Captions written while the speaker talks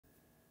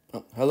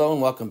Hello and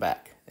welcome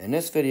back. In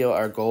this video,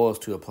 our goal is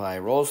to apply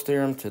Rolle's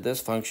theorem to this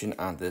function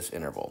on this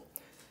interval.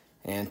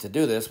 And to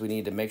do this, we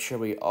need to make sure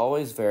we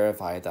always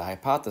verify the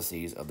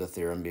hypotheses of the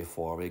theorem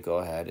before we go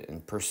ahead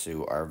and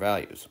pursue our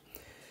values.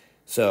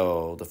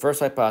 So the first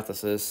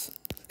hypothesis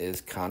is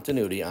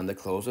continuity on the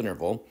closed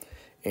interval,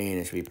 and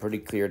it should be pretty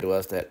clear to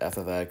us that f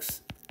of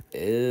x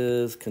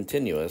is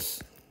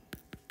continuous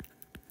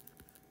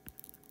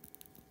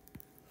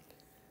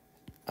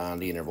on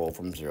the interval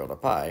from 0 to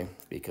pi,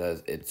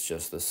 because it's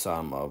just the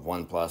sum of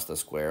 1 plus the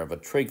square of a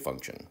trig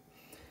function.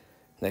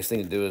 Next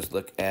thing to do is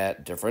look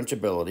at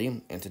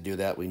differentiability, and to do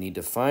that we need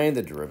to find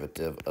the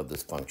derivative of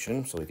this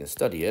function so we can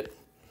study it.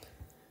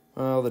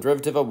 Well, the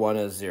derivative of 1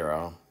 is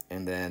 0,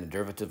 and then the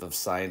derivative of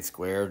sine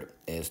squared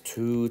is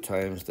 2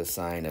 times the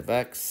sine of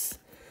x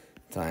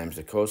times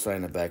the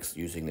cosine of x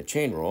using the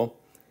chain rule.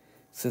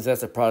 Since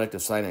that's a product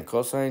of sine and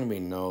cosine, we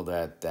know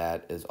that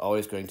that is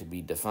always going to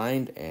be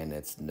defined, and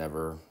it's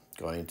never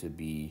going to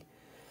be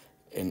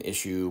an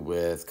issue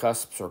with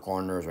cusps or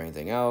corners or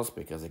anything else,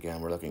 because again,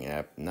 we're looking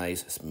at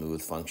nice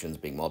smooth functions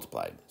being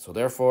multiplied. So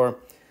therefore,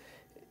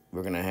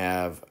 we're going to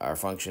have our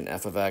function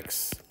f of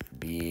x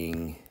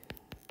being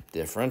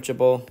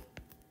differentiable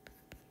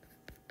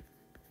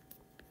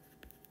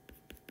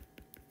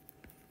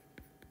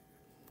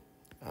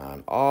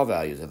on all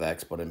values of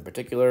x, but in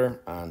particular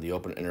on the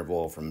open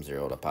interval from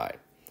 0 to pi.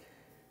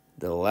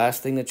 The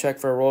last thing to check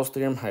for Rolle's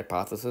theorem,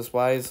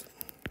 hypothesis-wise,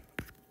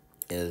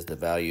 is the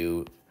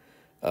value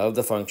of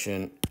the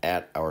function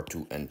at our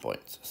two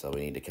endpoints. So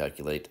we need to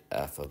calculate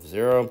f of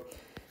 0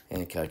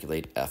 and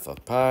calculate f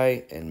of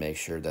pi and make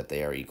sure that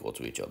they are equal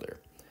to each other.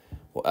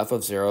 Well, f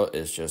of 0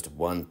 is just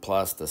 1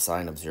 plus the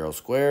sine of 0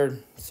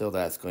 squared, so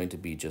that's going to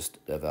be just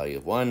a value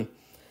of 1.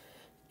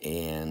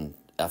 And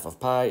f of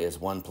pi is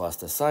 1 plus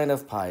the sine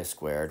of pi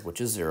squared, which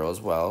is 0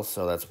 as well,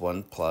 so that's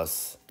 1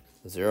 plus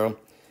 0.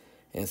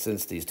 And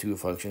since these two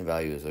function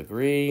values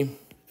agree,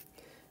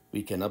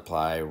 we can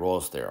apply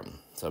Rolle's theorem.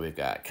 So we've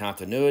got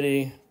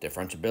continuity,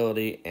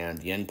 differentiability, and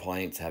the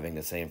endpoints having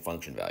the same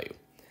function value.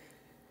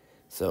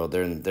 So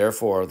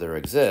therefore, there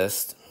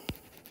exists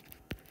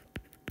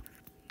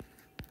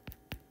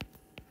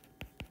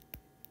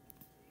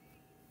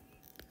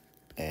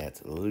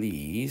at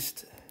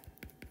least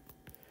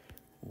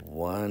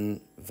one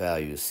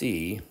value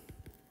c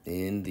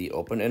in the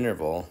open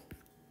interval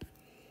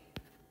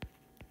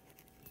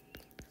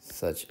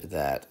such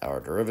that our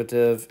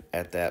derivative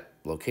at that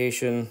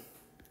location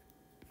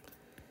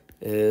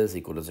is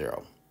equal to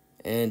 0.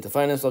 And to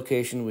find this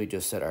location, we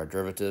just set our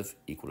derivative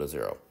equal to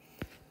 0.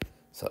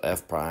 So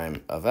f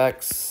prime of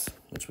x,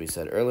 which we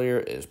said earlier,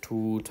 is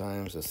 2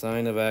 times the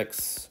sine of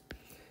x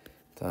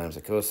times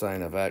the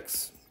cosine of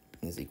x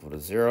is equal to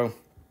 0.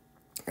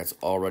 That's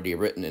already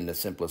written in the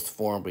simplest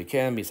form we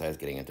can, besides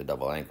getting into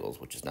double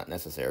angles, which is not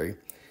necessary.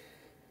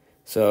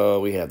 So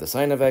we have the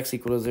sine of x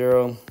equal to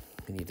 0.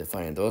 We need to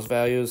find those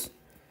values,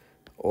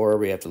 or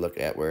we have to look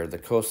at where the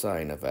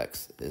cosine of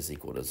x is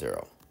equal to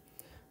 0.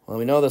 Well,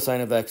 we know the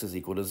sine of x is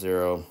equal to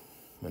 0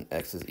 when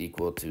x is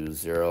equal to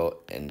 0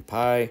 and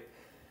pi,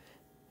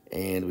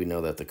 and we know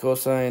that the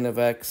cosine of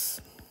x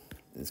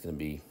is going to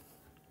be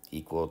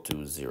equal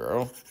to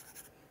 0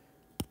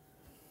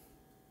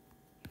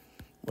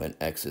 when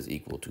x is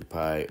equal to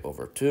pi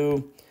over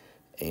 2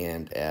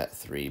 and at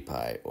 3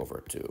 pi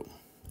over 2.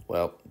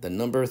 Well, the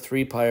number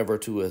 3 pi over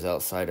 2 is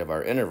outside of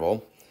our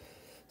interval,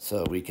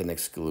 so we can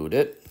exclude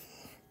it.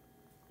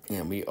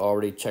 And we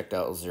already checked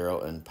out 0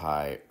 and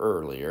pi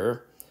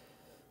earlier,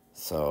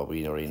 so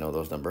we already know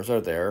those numbers are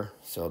there.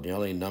 So the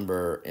only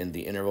number in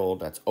the interval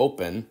that's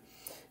open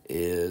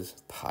is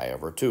pi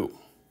over 2.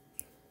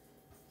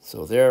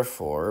 So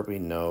therefore, we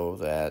know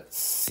that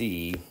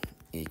c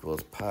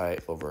equals pi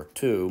over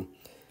 2,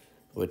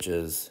 which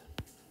is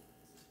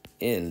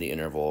in the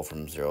interval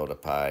from 0 to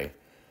pi,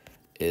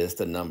 is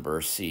the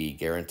number c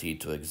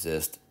guaranteed to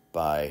exist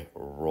by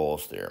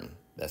Rolle's theorem.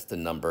 That's the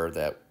number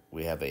that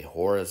we have a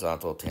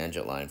horizontal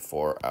tangent line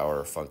for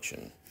our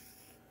function.